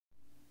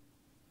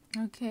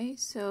Okay,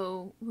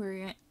 so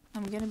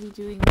I'm gonna be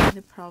doing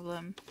the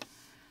problem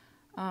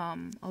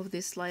of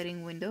this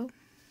sliding window.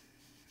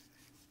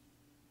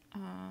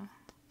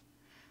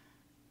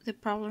 The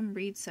problem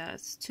reads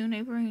as 2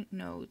 neighboring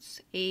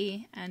nodes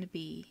A and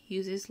B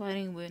use a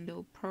sliding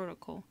window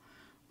protocol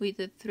with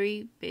the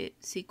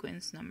 3-bit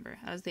sequence number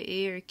as the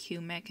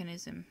ARQ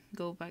mechanism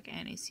go back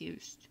N is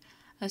used.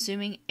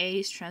 Assuming A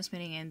is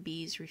transmitting and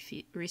B is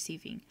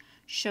receiving,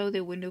 show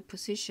the window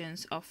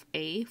positions of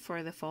A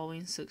for the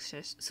following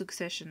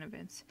succession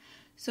events.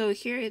 So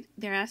here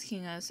they're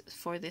asking us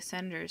for the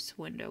sender's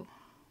window.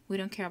 We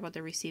don't care about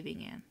the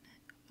receiving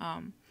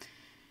end.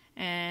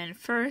 And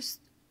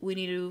first, we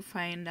need to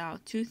find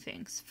out 2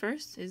 things.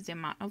 First is the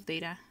amount of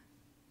data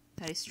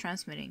that is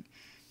transmitting.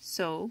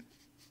 So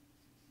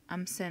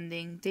I'm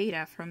sending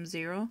data from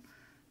 0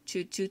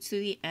 to 2 to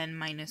the n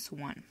minus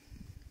 1.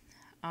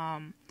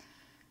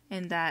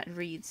 And that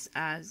reads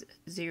as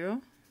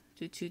 0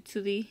 to 2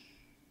 to the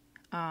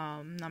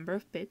number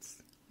of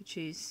bits, which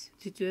is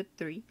 2 to the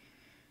 3,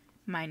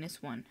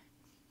 minus 1.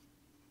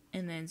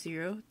 And then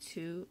 0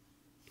 to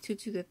 2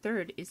 to the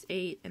third is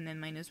 8, and then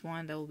minus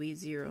 1, that will be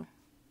 0,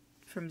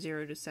 from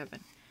 0 to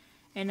 7.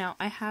 And now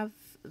I have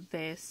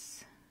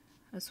this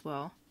as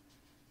well.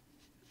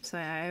 So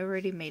I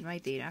already made my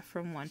data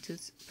from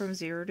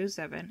 0 to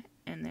 7,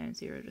 and then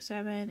 0 to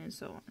 7, and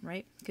so on,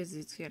 right? Because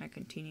it's gonna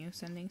continue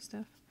sending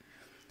stuff.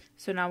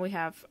 So now we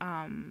have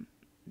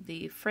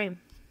the frame.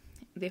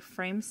 The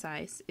frame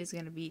size is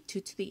gonna be 2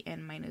 to the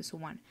n minus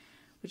 1,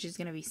 which is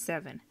gonna be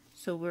 7.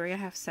 So we're gonna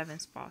have 7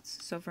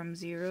 spots. So from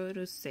 0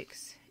 to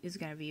 6 is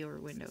gonna be your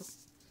window.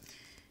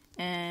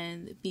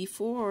 And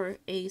before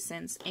A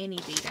sends any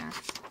data,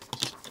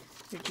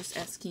 they're just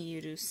asking you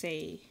to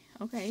say,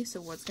 okay,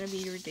 so what's gonna be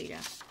your data?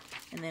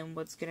 And then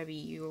what's gonna be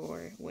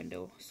your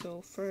window?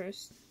 So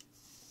first,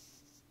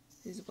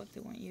 this is what they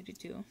want you to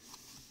do.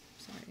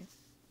 Sorry.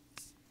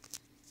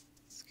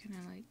 It's kind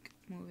of like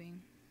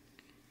moving.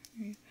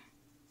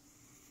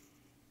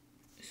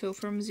 So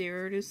from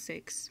 0 to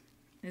 6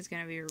 is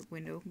gonna be your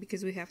window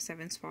because we have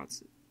 7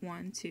 spots.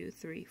 1, 2,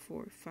 3,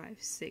 4, 5,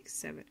 6,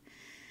 7.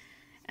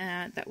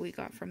 That we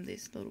got from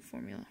this little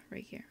formula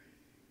right here.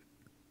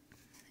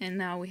 And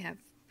now we have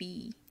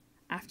B.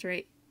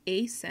 After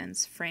A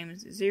sends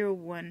frames 0,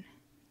 1,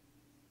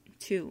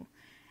 2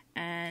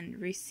 and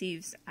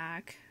receives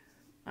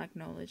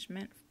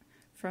acknowledgement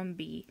from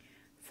B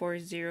for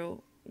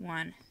 0,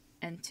 1,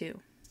 and 2.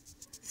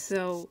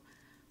 So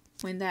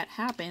when that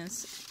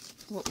happens,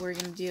 what we're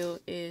going to do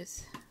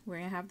is we're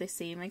going to have the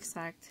same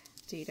exact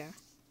data,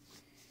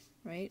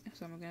 right?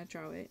 So I'm going to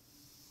draw it.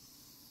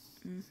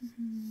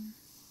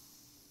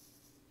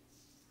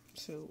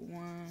 So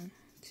 1,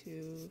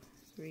 2,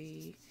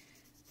 3,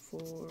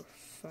 4,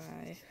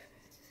 5,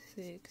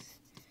 6,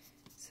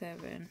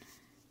 7,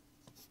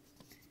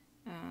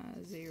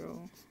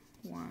 0,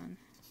 1,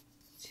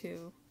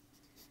 2,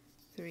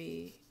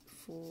 3,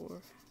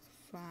 4,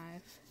 5,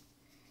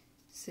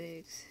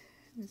 6,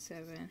 and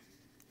 7.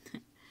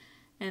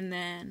 And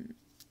then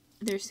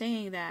they're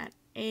saying that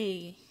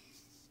A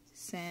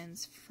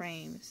sends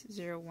frames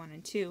 0, 1,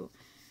 and 2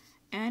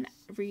 and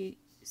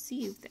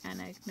received an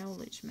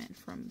acknowledgement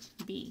from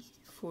B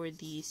for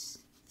these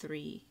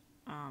 3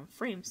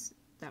 frames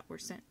that were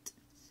sent.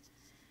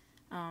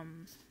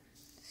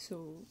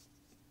 So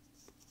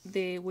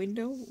the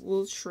window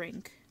will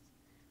shrink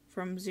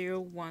from 0,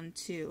 1,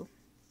 2,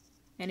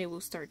 and it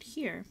will start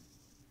here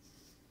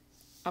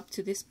up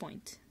to this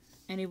point,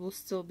 and it will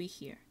still be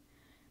here.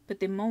 But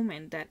the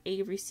moment that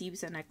A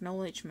receives an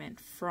acknowledgement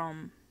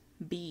from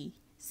B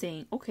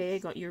saying, okay, I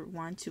got your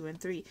 1, 2, and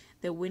 3,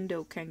 the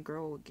window can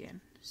grow again.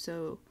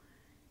 So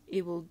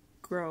it will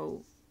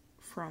grow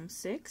from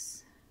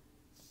 6.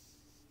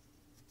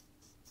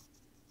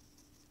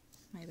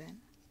 My bad.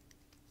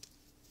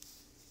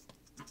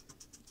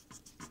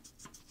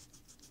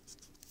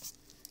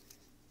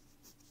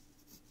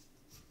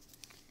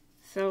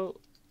 So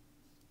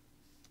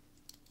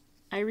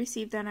I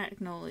received an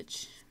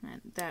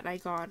acknowledgement that I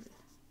got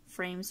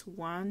frames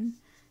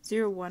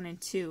 0, 1,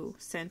 and 2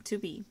 sent to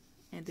B,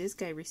 and this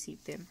guy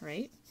received them,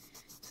 right?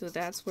 So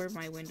that's where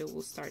my window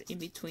will start, in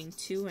between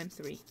 2 and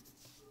 3.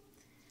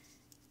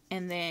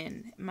 And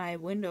then my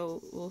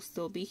window will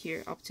still be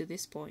here up to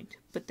this point.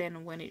 But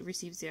then when it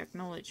receives the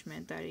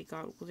acknowledgement that it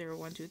got 0,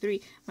 1, 2,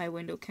 3, my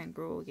window can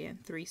grow again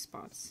 3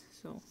 spots.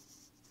 So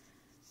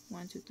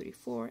 1, 2, 3,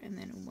 4, and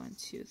then 1,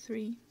 2,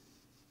 3.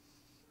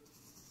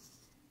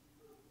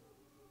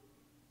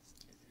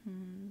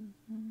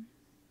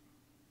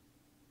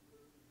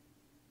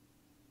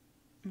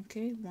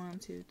 Okay, 1,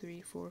 2,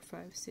 3, 4,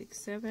 5, 6,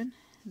 7.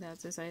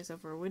 That's the size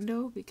of our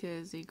window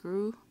because it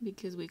grew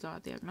because we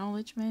got the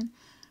acknowledgement.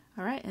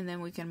 Alright, and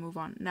then we can move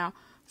on. Now,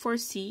 for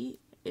C,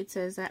 it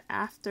says that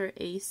after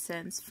A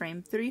sends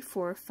frame 3,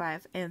 4,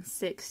 5, and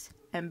 6,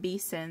 and B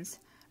sends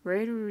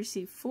ready to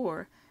receive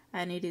 4,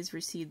 and it is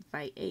received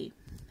by A.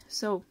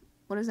 So,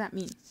 what does that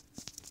mean?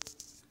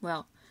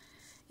 Well,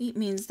 it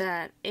means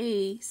that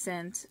A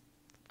sent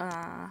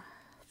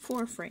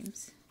 4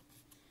 frames.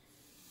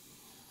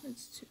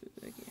 Let's do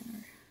it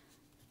again.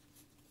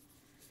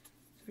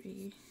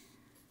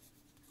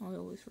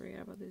 always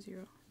forget about the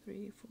 0.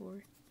 3,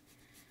 4,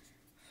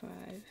 5,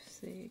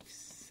 6,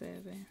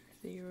 7,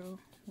 0,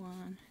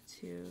 1,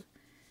 2,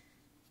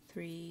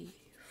 3,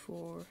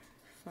 4,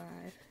 5,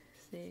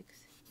 6,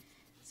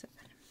 7.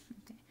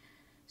 Okay.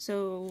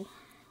 So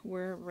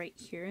we're right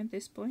here at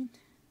this point,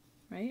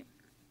 right?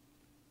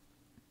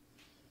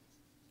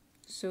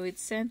 So it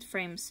sent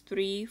frames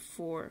 3,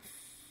 4,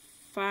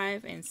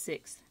 5, and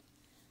 6.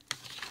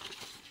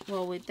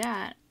 Well, with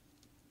that,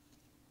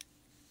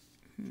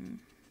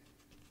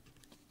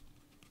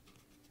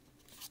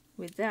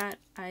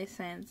 I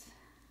sent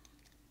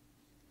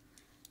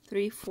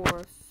 3, 4,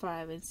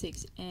 5, and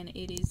 6, and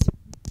it is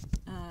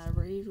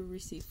ready to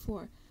receive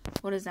 4.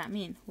 What does that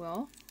mean?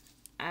 Well,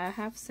 I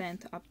have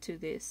sent up to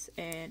this,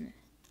 and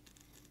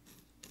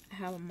I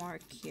have a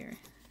mark here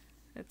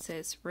that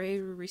says ready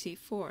to receive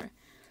 4.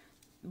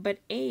 But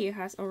A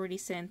has already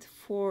sent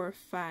 4,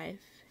 5,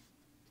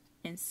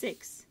 and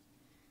 6.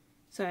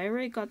 So I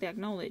already got the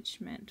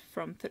acknowledgement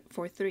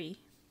for 3,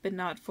 but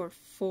not for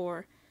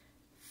 4,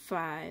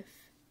 5,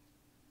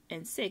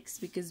 and 6,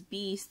 because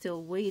B is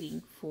still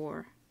waiting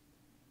for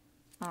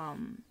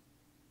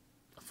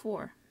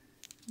 4.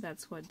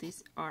 That's what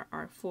this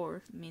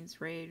RR4 means,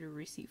 ready to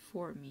receive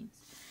 4 means.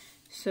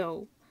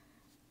 So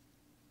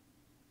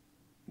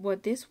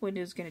what this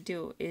window is going to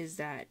do is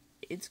that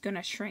it's going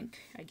to shrink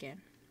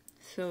again.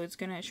 So it's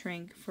going to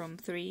shrink from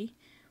 3,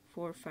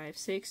 4, 5,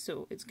 6.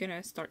 So it's going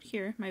to start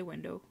here, my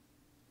window.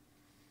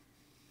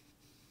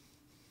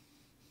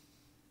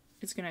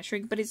 It's going to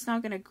shrink, but it's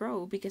not going to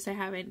grow because I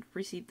haven't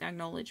received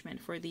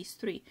acknowledgement for these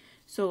 3.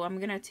 So I'm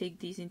going to take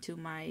these into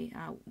my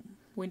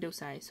window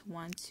size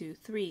 1, 2,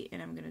 3,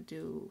 and I'm going to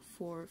do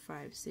 4,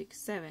 5, 6,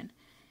 7.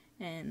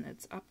 And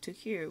that's up to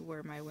here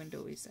where my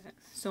window is at.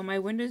 So my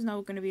window is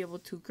not going to be able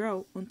to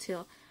grow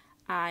until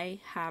I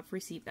have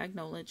received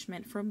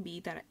acknowledgement from B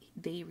that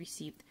they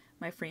received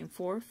my frame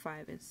 4,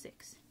 5, and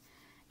 6.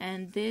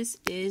 And this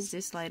is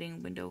the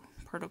sliding window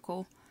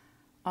protocol.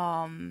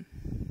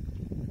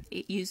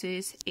 It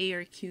uses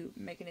ARQ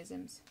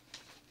mechanisms,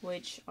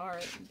 which are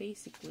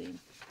basically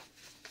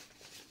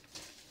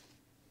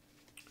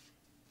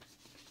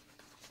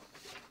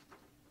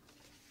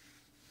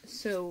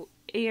so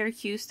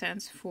ARQ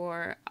stands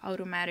for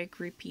automatic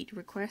repeat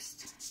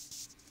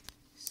request.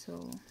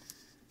 So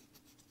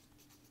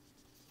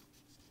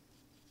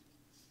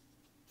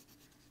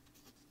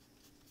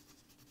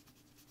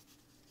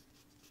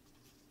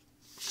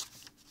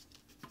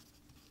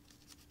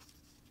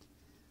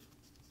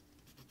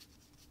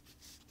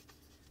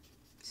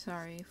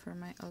sorry for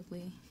my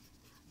ugly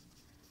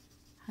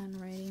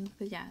handwriting,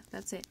 but yeah,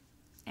 that's it.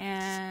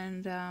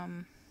 And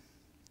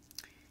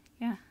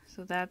yeah,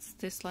 so that's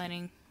the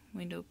sliding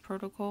window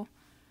protocol.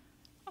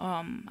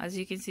 As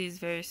you can see, it's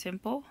very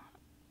simple.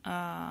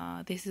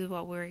 This is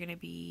what we're going to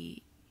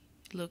be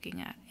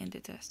looking at in the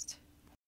test.